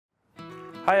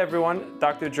Hi everyone,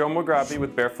 Dr. Joe McGraby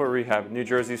with Barefoot Rehab, New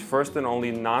Jersey's first and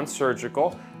only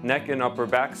non-surgical neck and upper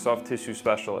back soft tissue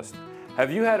specialist.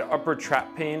 Have you had upper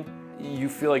trap pain? You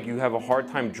feel like you have a hard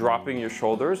time dropping your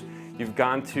shoulders? You've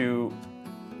gone to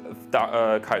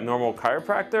a normal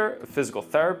chiropractor, a physical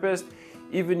therapist,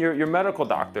 even your medical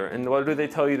doctor, and what do they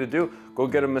tell you to do? Go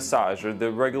get a massage, or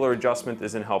the regular adjustment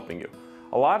isn't helping you.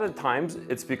 A lot of times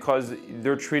it's because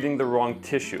they're treating the wrong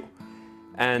tissue.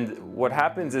 And what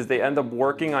happens is they end up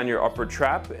working on your upper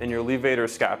trap and your levator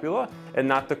scapula and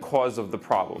not the cause of the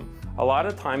problem. A lot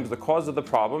of times the cause of the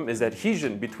problem is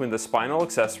adhesion between the spinal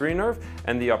accessory nerve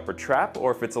and the upper trap,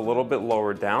 or if it's a little bit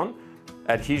lower down,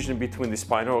 adhesion between the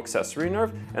spinal accessory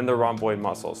nerve and the rhomboid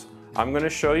muscles. I'm going to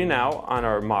show you now on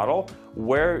our model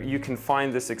where you can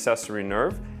find this accessory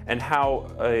nerve and how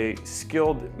a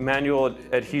skilled manual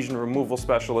adhesion removal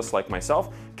specialist like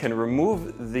myself can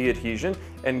remove the adhesion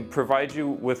and provide you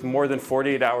with more than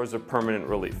 48 hours of permanent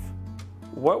relief.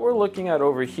 What we're looking at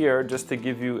over here, just to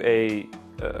give you a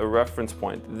reference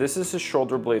point, this is his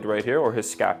shoulder blade right here, or his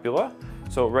scapula.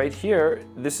 So right here,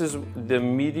 this is the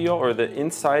medial or the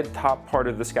inside top part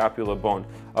of the scapula bone.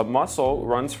 A muscle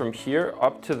runs from here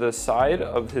up to the side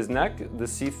of his neck, the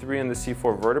C3 and the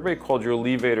C4 vertebrae, called your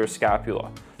levator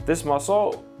scapula. This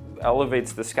muscle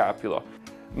elevates the scapula.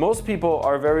 Most people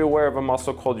are very aware of a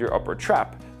muscle called your upper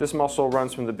trap. This muscle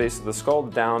runs from the base of the skull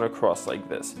down across like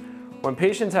this. When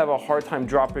patients have a hard time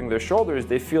dropping their shoulders,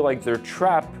 they feel like their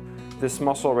trap, this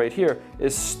muscle right here,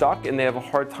 is stuck and they have a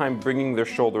hard time bringing their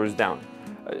shoulders down.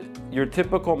 Your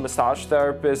typical massage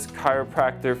therapist,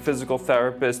 chiropractor, physical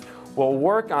therapist will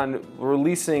work on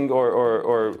releasing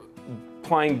or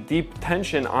applying deep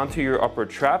tension onto your upper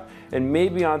trap and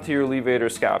maybe onto your levator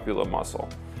scapula muscle.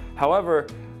 However,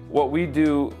 what we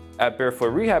do at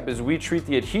Barefoot Rehab is we treat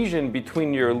the adhesion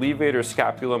between your levator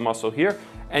scapula muscle here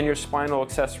and your spinal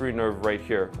accessory nerve right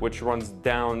here, which runs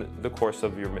down the course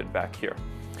of your mid-back here.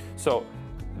 So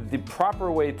the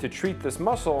proper way to treat this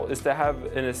muscle is to have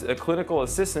a clinical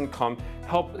assistant come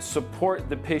help support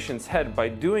the patient's head. By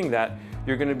doing that,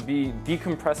 you're going to be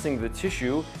decompressing the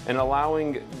tissue and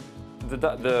allowing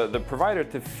the provider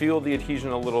to feel the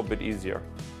adhesion a little bit easier.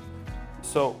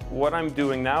 So what I'm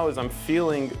doing now is I'm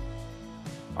feeling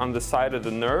on the side of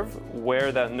the nerve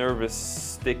where that nerve is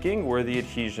sticking, where the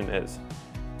adhesion is.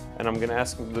 And I'm going to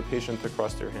ask the patient to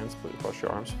cross their hands, please, cross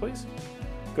your arms, please.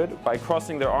 Good. By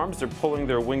crossing their arms, they're pulling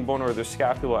their wing bone or their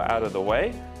scapula out of the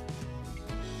way.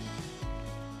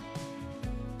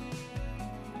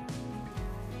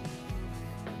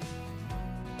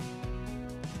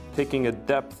 Taking a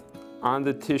depth on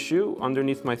the tissue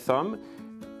underneath my thumb,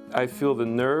 I feel the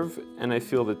nerve and I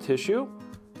feel the tissue.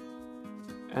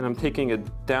 And I'm taking a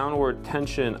downward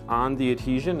tension on the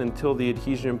adhesion until the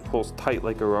adhesion pulls tight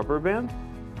like a rubber band.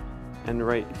 And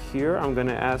right here, I'm going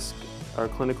to ask our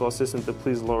clinical assistant to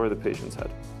please lower the patient's head.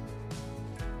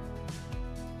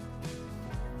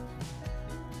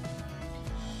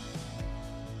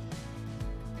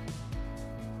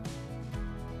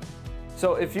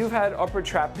 So if you've had upper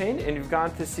trap pain and you've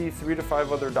gone to see 3 to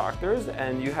 5 other doctors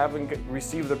and you haven't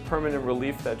received the permanent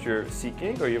relief that you're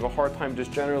seeking, or you have a hard time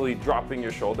just generally dropping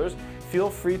your shoulders, feel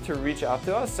free to reach out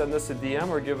to us, send us a DM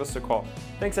or give us a call.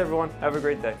 Thanks everyone, have a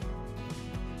great day.